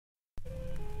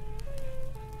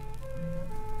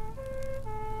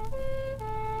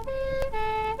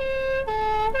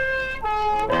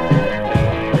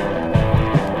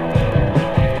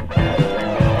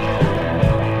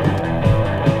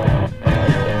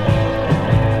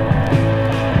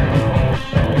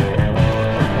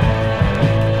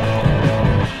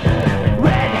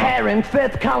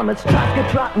fifth columnists, traffic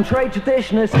trotting trade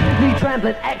traditionalists, knee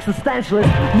trampling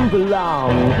existentialists, move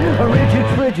along. A rigid,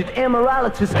 frigid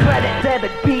immoralities, credit, debit,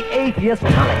 beat atheists,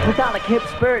 tonic, Catholic, hip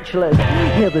spiritualists.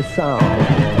 Hear the song.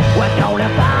 We're gonna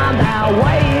find our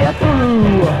way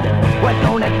through. We're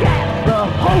gonna get the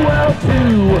whole world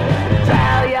to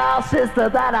tell your sister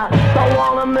that I don't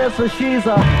wanna miss her. She's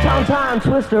a tongue-time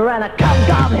twister and a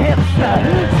cum-gob hipster.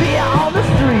 See ya on the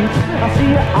streets, I'll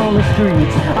see ya on the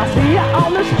streets, I'll see ya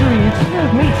on the streets,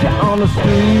 meet ya on the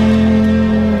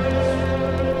streets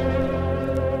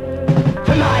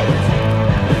tonight.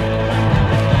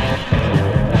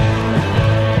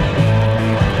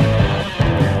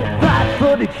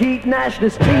 Heat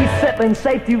nationalists, tea sipping,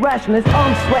 safety rationalists,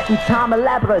 unsweating, time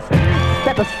elaborates,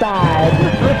 step aside.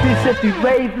 Thrifty, sifty,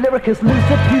 rave lyricists, loose,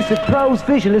 abusive, prose,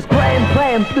 visualists, grand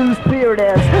playing, blues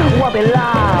periodists. Won't be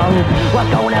long.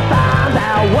 We're gonna find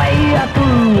our way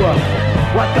through.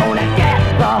 We're gonna get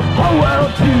the whole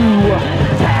world to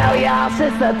tell your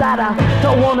sister that I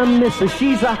don't wanna miss her.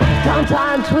 She's a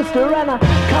tongue-time twister and a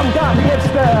cum-gum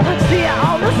hipster. See ya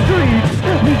on the streets,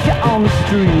 meet ya on the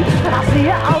streets. I see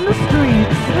ya on the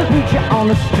streets, meet ya on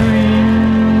the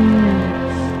streets.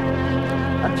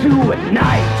 To at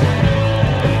night.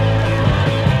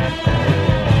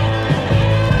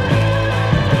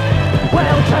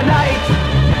 Well, tonight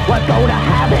we're gonna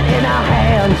have it in our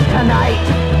hands. Tonight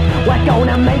we're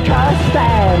gonna make a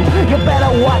stand. You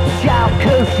better watch out,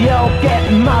 'cause you'll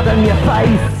get mud in your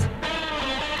face.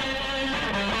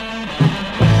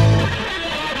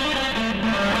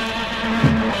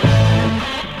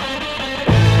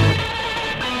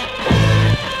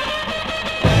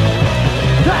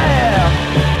 Damn!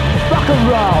 Rock and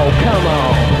roll, come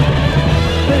on.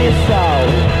 Feel your soul.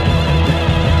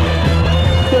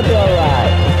 It'll be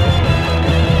alright.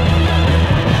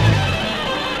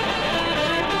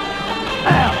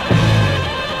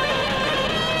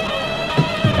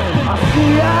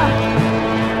 See ya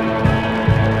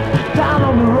down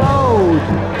on the road,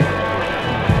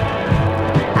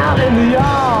 out in the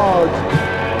yard,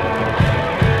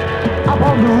 up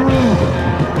on the roof.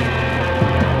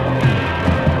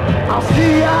 I'll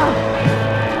see ya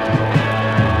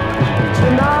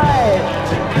tonight,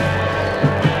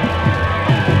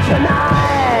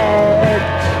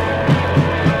 tonight,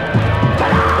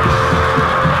 tonight.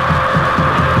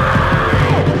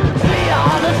 See ya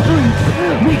on the streets,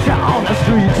 meet ya on the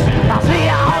streets. I'll see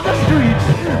ya on the streets,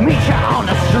 meet ya on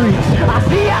the streets. I'll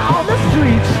see ya on the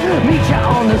streets, meet ya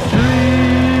on the streets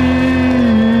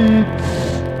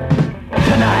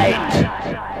tonight.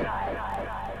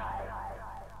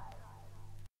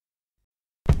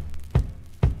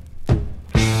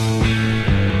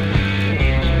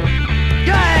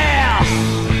 Yeah!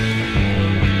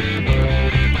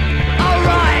 All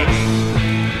right.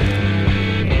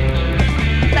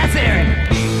 Let's hear it.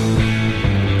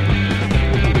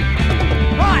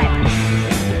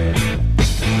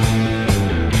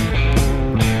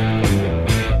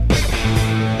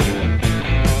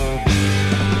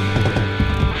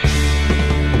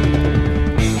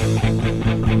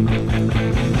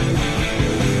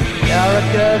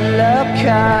 Good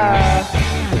looker,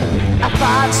 a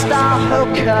five-star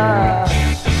hooker.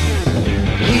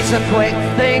 He's a quick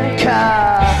thinker,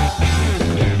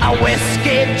 a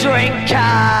whiskey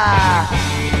drinker,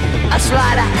 a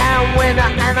sleight of hand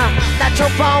winner, and a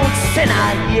natural born sinner.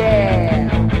 Yeah,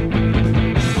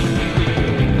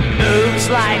 moves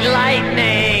like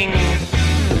lightning,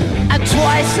 and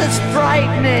twice as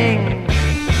frightening.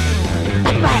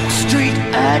 A backstreet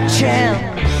urchin,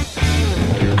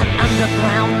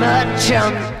 underground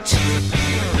merchant.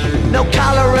 No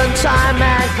color and time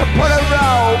man can put a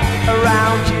rope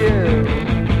around you.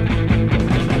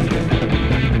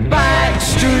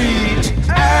 Backstreet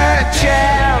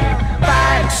urchin,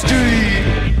 backstreet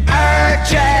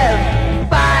urchin,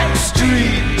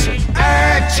 backstreet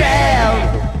urchin.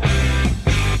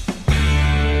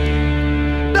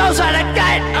 Knows how to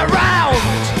get around.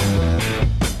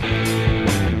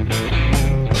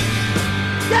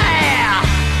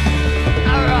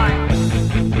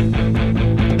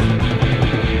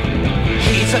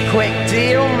 He's a quick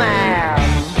deal man,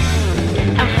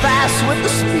 and fast with the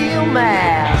spiel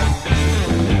man.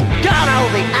 Got all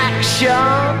the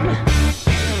action,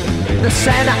 the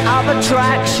center of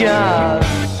attraction.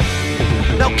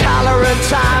 No color and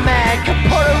time man can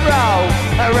put a rope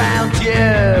around you.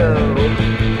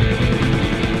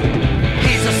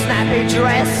 He's a snappy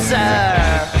dresser,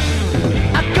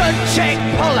 a good chick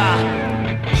puller,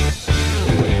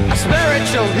 a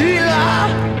spiritual healer,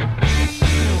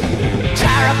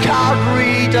 tarot card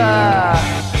reader,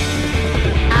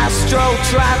 astro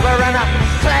traveler, and a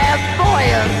clair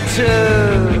clairvoyant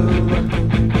too.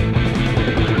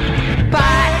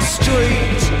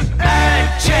 Backstreet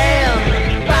Urchin.